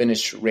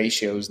finish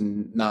ratio is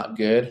not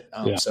good.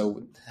 Yeah,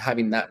 So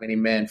having that many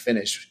men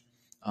finish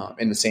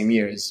in the same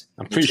year is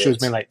I'm pretty sure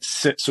it's legit. been like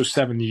 6 or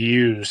 7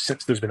 years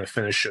since there's been a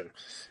finisher,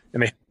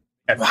 and they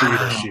had 3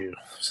 this Wow. year.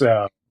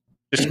 So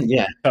just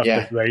Yeah, tough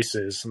yeah.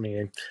 races. I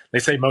mean, they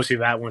say mostly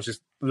that one's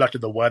just luck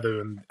of the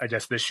weather, and I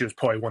guess this year's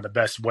probably one of the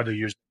best weather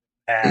years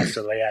they had.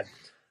 So they had,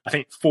 I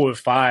think, 4 or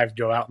 5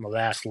 go out in the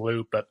last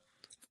loop, but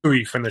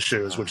 3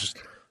 finishers, which is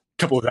a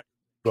couple of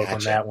broke on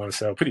Gotcha. that one.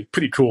 So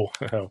pretty cool.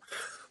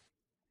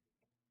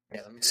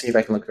 Yeah, let me see if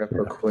I can look it up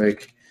real Yeah.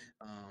 quick.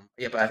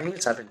 Yeah, but I think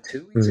this happened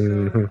 2 weeks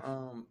Mm-hmm.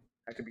 ago.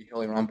 I could be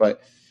totally wrong,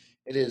 but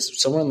it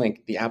is somewhere in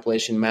like the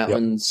Appalachian Yep.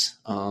 Mountains,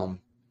 and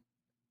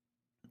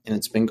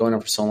it's been going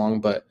on for so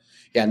long. But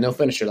yeah, no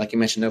finisher, like you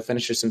mentioned, no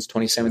finisher since Yep.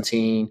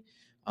 2017.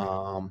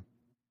 And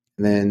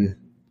then,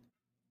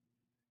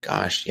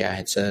 gosh, yeah,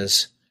 it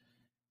says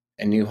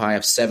a new high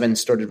of 7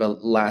 started the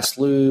last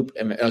loop.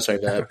 And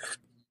the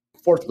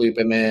fourth loop,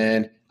 and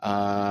then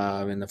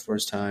in the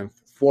first time,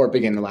 4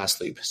 began the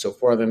last loop. So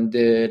 4 of them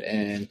did,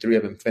 and 3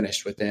 of them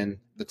finished within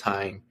the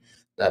time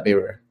that they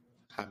were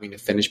having to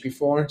finish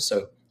before.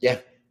 So yeah,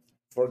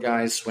 4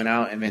 guys went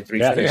out, and then 3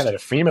 Yeah, I think I finished. had a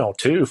female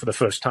too for the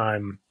first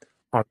time.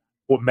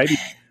 Or maybe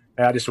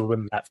I just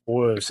wouldn't that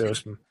for. So I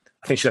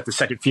think she's like the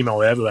second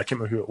female ever. I can't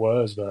remember who it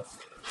was, but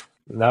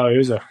no, it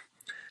was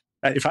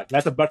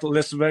that's a bucket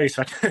list race. If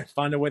I can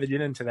find a way to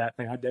get into that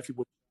thing, I definitely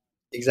would.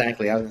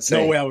 Exactly, I was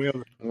gonna No way say. I'll be able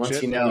to finish Once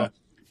it, you but know,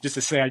 just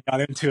to say I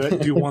got into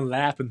it, do one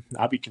lap, and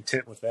I'll be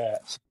content with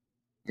that.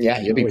 yeah,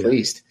 you'll be Oh yeah,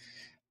 pleased.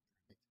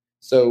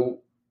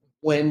 So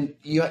when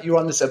you were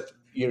on this, I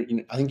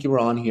think you were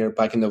on here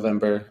back in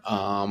November,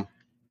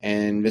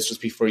 and this was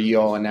before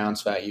you all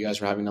announced that you guys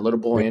were having a little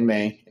boy yeah. in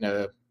May in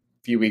a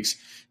few weeks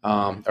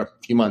or a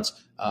few months.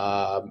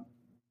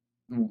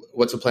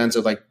 What's the plans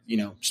of like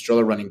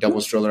stroller running,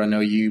 double stroller? I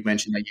know you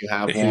mentioned that you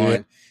have Yeah.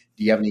 one.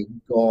 Do you have any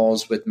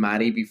goals with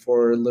Maddie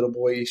before little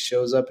boy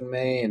shows up in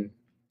May, and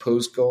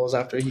post goals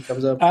after he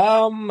comes up?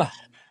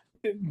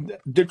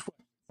 Good,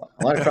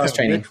 A lot of cross good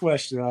training.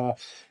 question.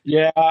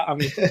 Yeah, I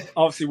mean,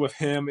 obviously with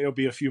him, it'll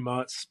be a few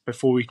months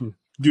before we can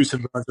do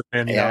some runs with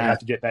him. Yeah. Have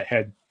to get that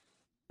head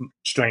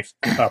strength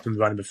up and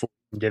running before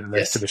we can get to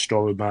Yes. the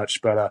stroller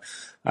much. But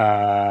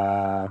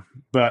I'll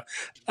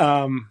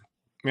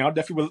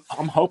definitely.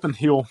 I'm hoping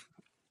he'll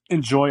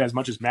enjoy as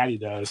much as Maddie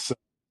does. So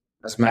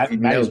That's Maddie.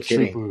 Maddie's No a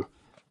kidding. trooper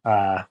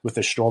with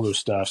the stroller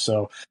stuff.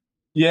 So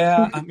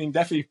yeah, I mean,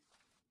 definitely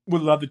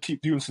would love to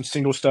keep doing some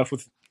single stuff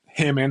with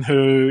him and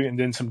her, and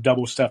then some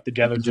double stuff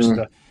together. Mm-hmm. Just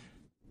to,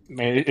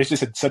 man, it's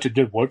just such a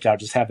good workout.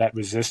 Just have that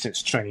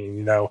resistance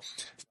training,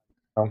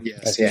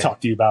 Yes, I yeah.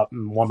 talked to you about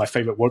one of my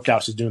favorite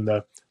workouts is doing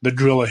the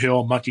Driller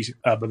Hill Monkey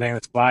Banana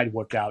Slide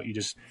workout. You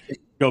just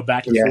go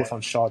back and Yeah. forth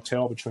on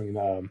Shawtell between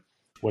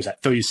was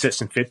that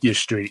 36th and 50th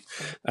Street.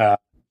 That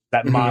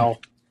Mhm.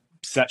 mile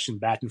section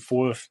back and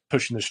forth,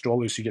 pushing the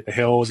stroller so you get the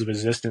hills of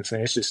resistance,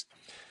 and it's just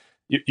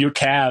your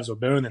calves are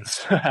burning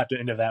at the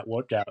end of that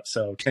workout.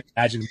 So can't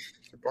imagine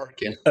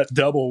Barking. a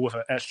double with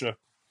an extra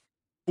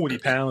 40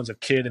 pounds of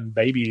kid and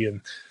baby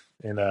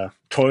and a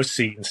toy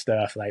seat and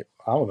stuff. Like,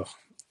 I don't know.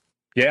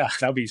 Yeah,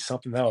 that'll be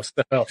something else.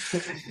 So,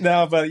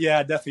 no, but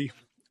yeah, definitely.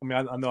 I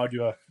mean, I know I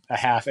do a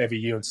half every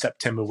year in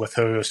September with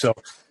her, so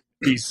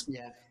he's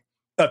Yeah.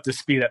 up to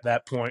speed at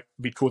that point.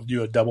 It'd be cool to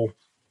do a double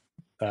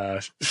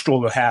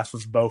stroller half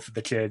with both of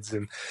the kids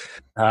and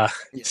Yeah.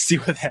 see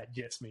where that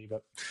gets me.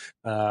 But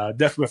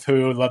definitely with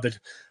her, I'd love to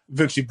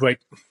eventually break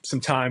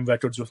some time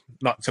records with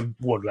not some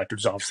world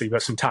records, obviously,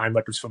 but some time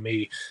records for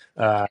me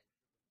in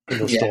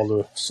the Yeah.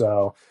 stroller.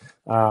 So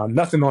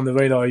nothing on the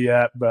radar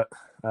yet, but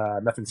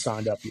nothing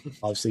signed up,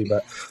 obviously.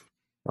 But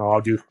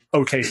I'll do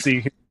OKC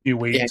in a few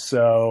Yeah. weeks.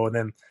 So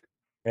and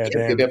Yep,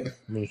 then yep, yep.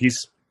 I mean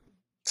he's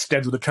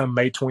scheduled to come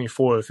May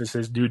 24th is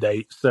his due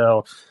date.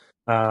 So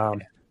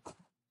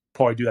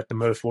probably do that the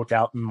most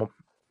workout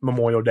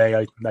Memorial Day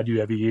I do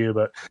every year.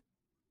 But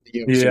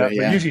yeah, but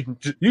Yeah.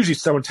 usually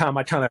summertime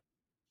I kind of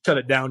shut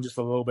it down just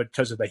a little bit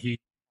because of the heat.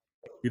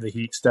 Do the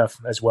heat stuff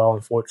as well,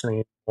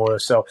 unfortunately. Or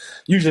so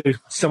usually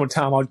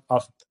summertime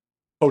I'll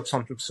focus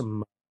on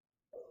some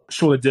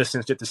shorter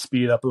distance, get the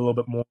speed up a little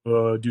bit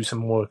more, do some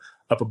more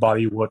upper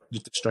body work,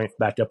 get the strength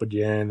back up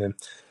again, and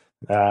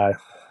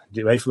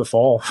get ready for the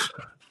fall.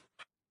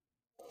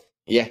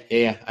 Yeah, yeah,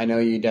 yeah. I know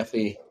you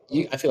definitely.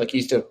 I feel like you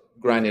used to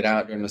grind it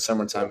out during the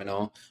summertime and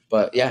all,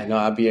 but yeah, no,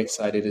 I'd be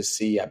excited to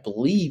see. I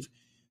believe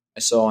I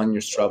saw on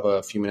your Strava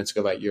a few minutes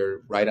ago that you're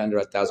right under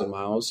 1,000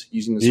 miles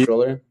using the Yeah,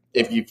 stroller.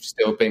 If you've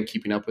still been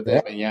keeping up with yeah,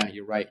 it, but yeah,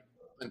 you're right,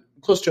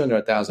 close to under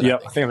 1,000, I yeah. I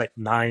think. think like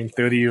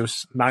 930 or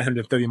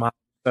 930 miles.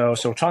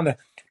 So trying to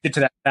get to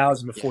that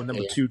 1,000 Yeah, before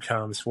number yeah, two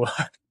comes. Well,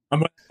 I'm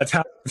running out of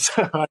time,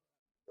 so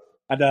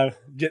I'd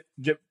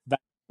get back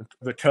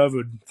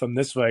recovered from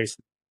this race,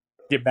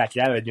 get back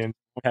at it again.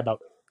 I have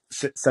about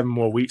 7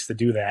 more weeks to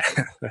do that.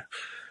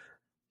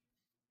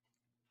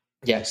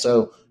 yeah.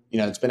 So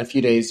it's been a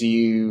few days.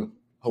 You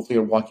hopefully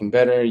are walking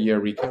better. You're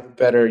recovered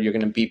better. You're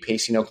going to be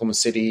pacing Oklahoma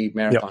City Yep,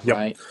 Marathon, yep.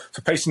 right?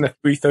 So pacing the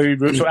 330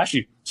 route. So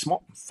actually,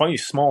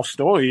 small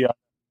story.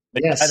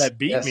 The guy Yes, that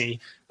beat yes. me,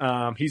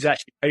 he's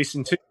actually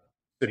pacing too.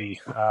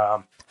 City.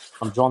 I'm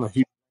drawing a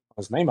huge on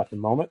his name at the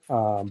moment,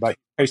 but he's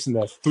pacing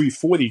the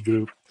 340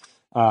 group.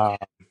 Uh,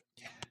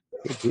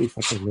 good grief,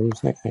 I can't remember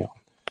his name. Hang on.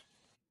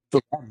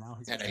 Feel bad now.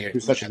 I know you're,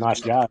 He's you such a have to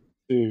nice come up.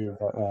 guy too.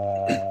 But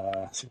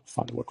let's see if I can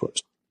find the work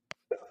was.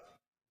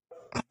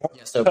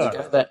 Yeah. So the guy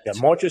Yeah,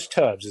 that. Marcus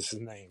Tubbs is his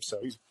name. So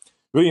he's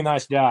a really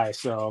nice guy.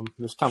 So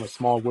this kind of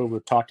small world, we're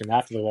talking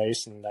after the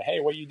race, and like, hey,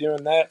 what are you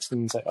doing next?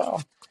 And he's like,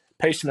 oh,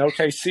 pacing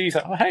OKC. He's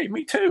like, oh, hey,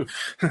 me too.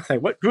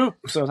 Like, what group?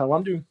 So I was like, well,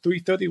 I'm doing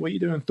 330. What are you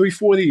doing?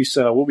 340.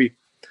 So we'll be.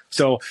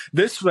 So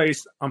this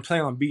race, I'm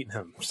planning on beating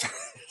him.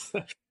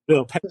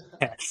 Little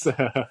packs,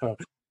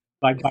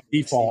 like by So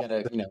you default.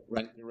 gotta,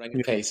 run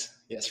your pace.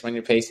 Yes, run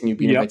your pace, and you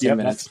beat him by Yep, 10 yep,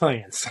 that's the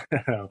minutes.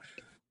 plans.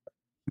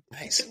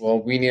 Nice.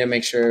 Well, we need to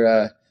make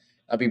sure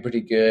I'll be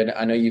pretty good.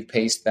 I know you've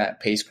paced that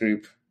pace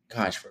group,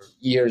 gosh, for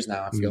years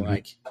now. I feel Mm-hmm.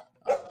 like,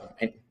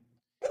 and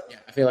yeah,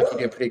 I feel like you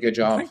did a pretty good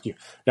job. Thank you.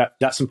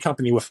 Got some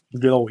company with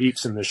good old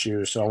Eepson this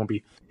year, so I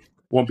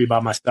won't be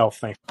by myself,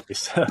 thankfully.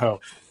 So,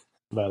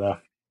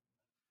 but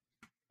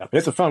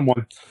it's a fun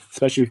one,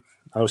 especially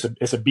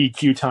it's a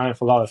BQ time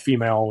for a lot of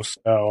females,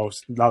 so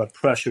it's a lot of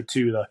pressure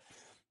to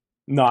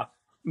not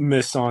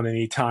miss on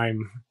any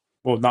time,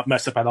 well, not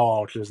mess up at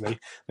all because they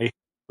a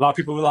lot of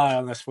people rely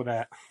on us for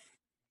that.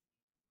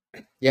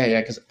 Yeah,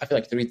 yeah, because I feel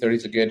like 330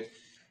 is a good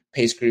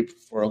pace group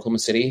for Oklahoma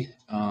City.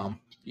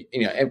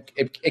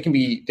 It can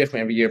be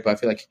different every year, but I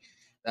feel like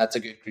that's a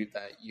good group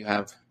that you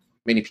have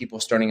many people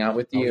starting out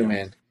with Oh you, yeah,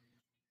 and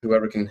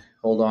whoever can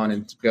hold on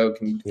and go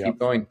can yeah, keep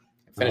going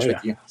and oh finish yeah.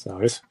 with you. So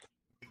it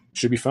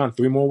should be fun.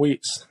 3 more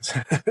weeks.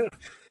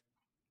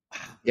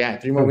 Yeah,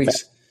 3 more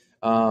weeks.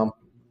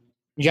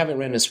 You haven't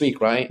ran this week,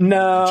 right? I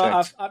No,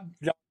 checked. I've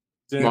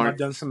Smart.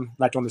 done some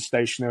like on the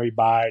stationary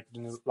bike,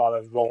 a lot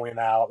of rolling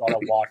out, a lot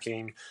of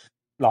walking,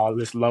 a lot of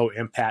this low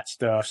impact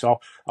stuff. So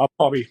I'll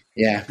probably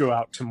Yeah, go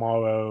out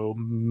tomorrow,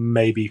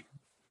 maybe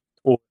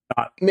or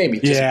not. maybe.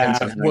 It just Yeah,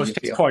 depends on how you worst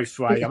case feel. probably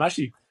Friday. I'm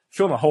actually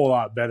feeling a whole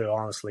lot better,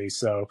 honestly.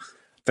 So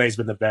today's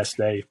been the best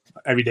day.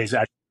 Every day's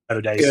actually a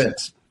better day Good.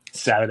 since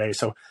Saturday.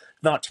 So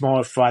not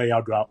tomorrow, Friday.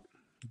 I'll go out,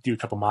 do a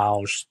couple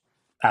miles.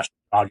 Actually,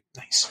 I'll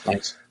Nice,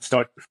 nice.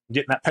 start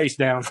getting that pace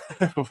down.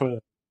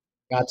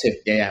 Got to.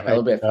 Yeah, yeah. A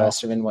little bit So,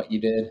 faster than what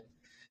you did.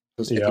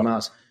 Those 50 yeah.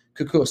 miles.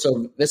 Cool, cool.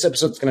 So this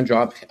episode's going to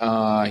drop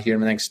here in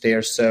the next day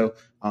or so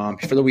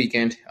for the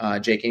weekend.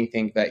 Jake,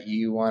 anything that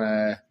you want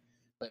to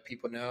let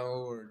people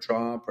know or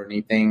drop or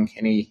anything?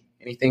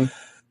 Anything?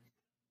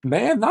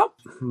 Man, not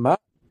much.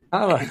 I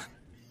don't know.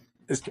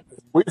 it's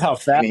weird how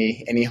fast.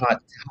 Any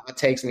hot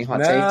takes? Any hot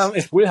No,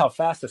 takes? it's weird how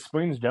fast the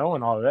spring's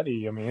going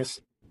already. I mean, it's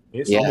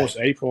Yeah, almost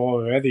April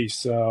already.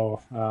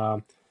 So,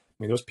 I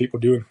mean, those people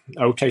doing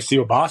OKC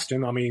or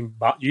Boston. I mean,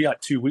 you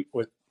got 2 weeks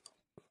with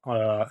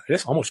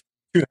it's almost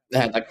 2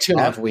 like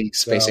 2.5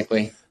 weeks so,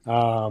 basically.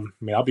 I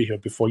mean, I'll be here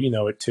before you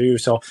know it too.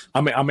 So,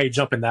 I may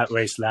jump in that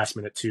race last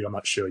minute too. I'm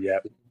not sure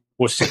yet.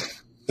 We'll see.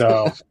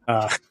 So,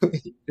 You're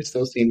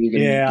still seeing you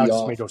can yeah,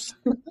 I'll be just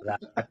may off.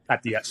 go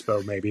at the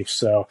expo maybe.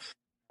 So,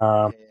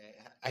 Yeah,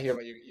 I hear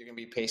about you're gonna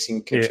be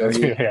pacing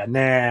Kipchoge. yeah,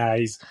 nah,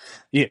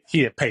 he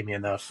didn't pay me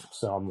enough,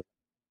 so I'm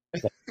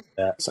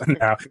that. So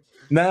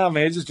now,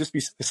 man, just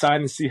be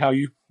excited to see how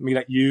you meet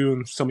at you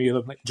and some of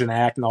you like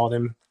Janak and all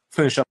them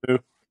finish up the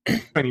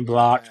training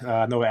block.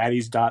 I know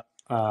Addie's got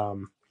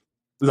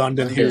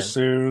London here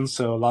soon,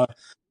 so a lot.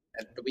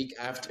 The week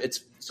after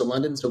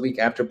London's the week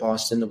after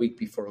Boston, the week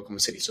before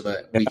Oklahoma City, so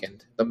the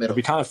weekend, the middle. It'll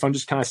be kind of fun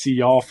just kind of see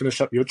y'all finish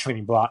up your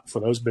training block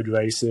for those big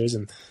races,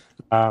 and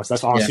so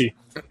that's honestly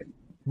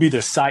be the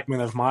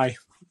excitement of my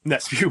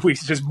next few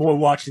weeks. Just more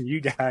watching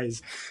you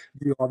guys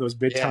do all those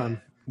big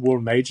time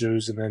world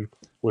majors, and then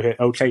we'll hit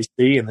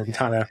OKC, and then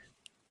kind of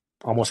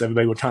almost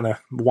everybody will kind of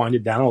wind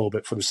it down a little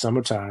bit for the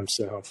summertime.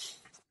 So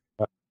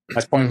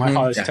that's probably my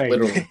hardest take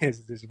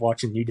is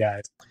watching you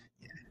guys.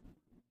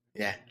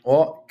 Yeah.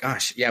 Well,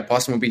 gosh, yeah,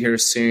 Boston will be here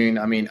soon.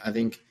 I mean, I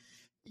think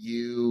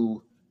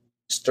you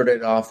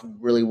started off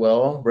really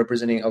well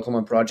representing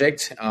Oklahoma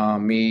Project.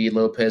 Me,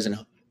 Lopez,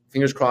 and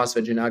fingers crossed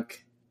that Janak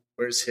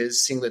wears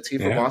his singlet too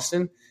for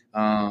Boston.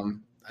 I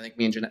think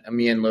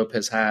me and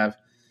Lopez have.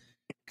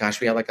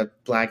 Gosh, we have like a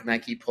black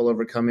Nike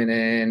pullover coming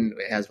in.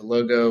 It has a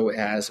logo. It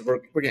has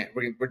we're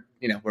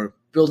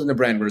building the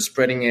brand. We're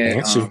spreading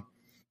it.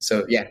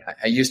 So yeah,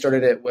 you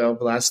started it well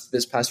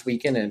this past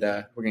weekend, and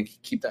we're gonna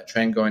keep that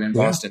trend going in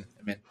Boston.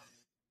 I mean,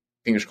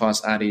 fingers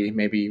crossed, Adi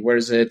maybe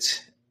wears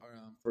it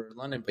for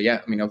London, but yeah,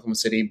 I mean Oklahoma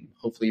City.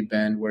 Hopefully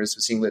Ben wears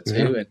the singlet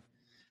too, and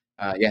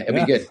it'll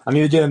be good. I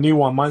need to get a new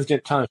one. Mine's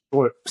getting kind of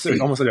short, so it's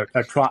almost like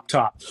a crop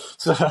top.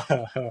 So,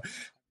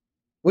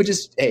 which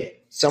is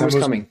summer's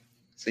coming,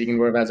 so you can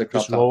wear it as a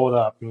crop top. Roll it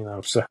up,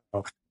 So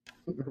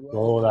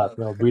roll it up,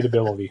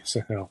 breathability.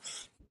 So.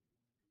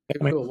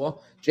 Cool.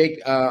 Well,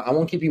 Jake, I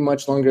won't keep you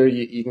much longer.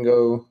 You can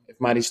go,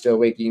 if Mighty's still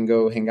awake, you can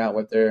go hang out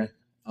with her,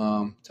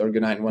 tell her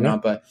good night and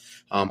whatnot. But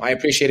I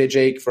appreciate it,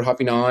 Jake, for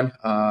hopping on.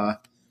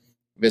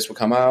 This will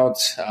come out.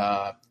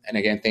 And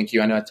again, thank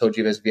you. I know I told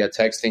you this via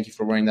text. Thank you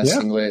for wearing that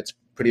singlet. It's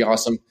pretty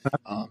awesome.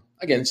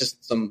 Again, it's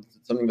just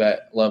something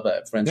that I love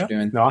that friends are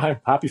doing. No, I'm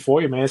happy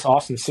for you, man. It's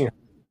awesome seeing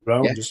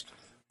you just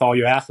follow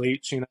your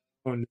athletes, And,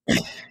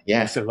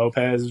 I said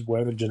Lopez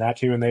wearing the Janak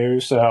here and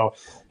there. So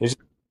it's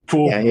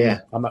cool.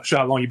 Yeah. I'm not sure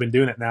how long you've been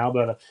doing it now,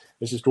 but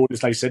it's just cool.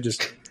 Just like you said,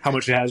 just how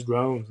much it has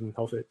grown and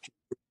hopefully.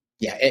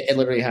 Yeah, it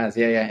literally has.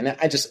 Yeah. And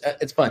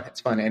it's fun.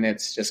 It's fun. And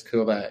it's just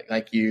cool that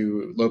like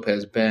you,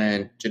 Lopez,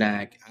 Ben,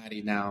 Janak,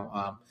 Adi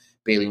now,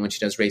 Bailey, when she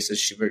does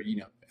races,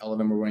 all of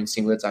them are wearing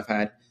singlets. I've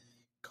had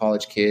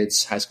college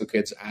kids, high school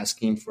kids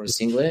asking for a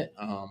singlet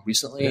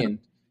recently. And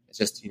it's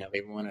just,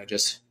 they want to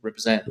just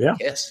represent.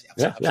 Yes,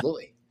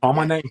 absolutely. On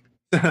my name.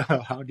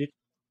 How did?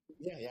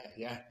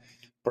 Yeah.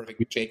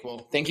 Perfect, Jake.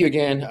 Well, thank you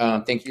again.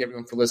 Thank you,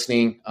 everyone, for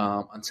listening.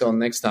 Until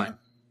next time.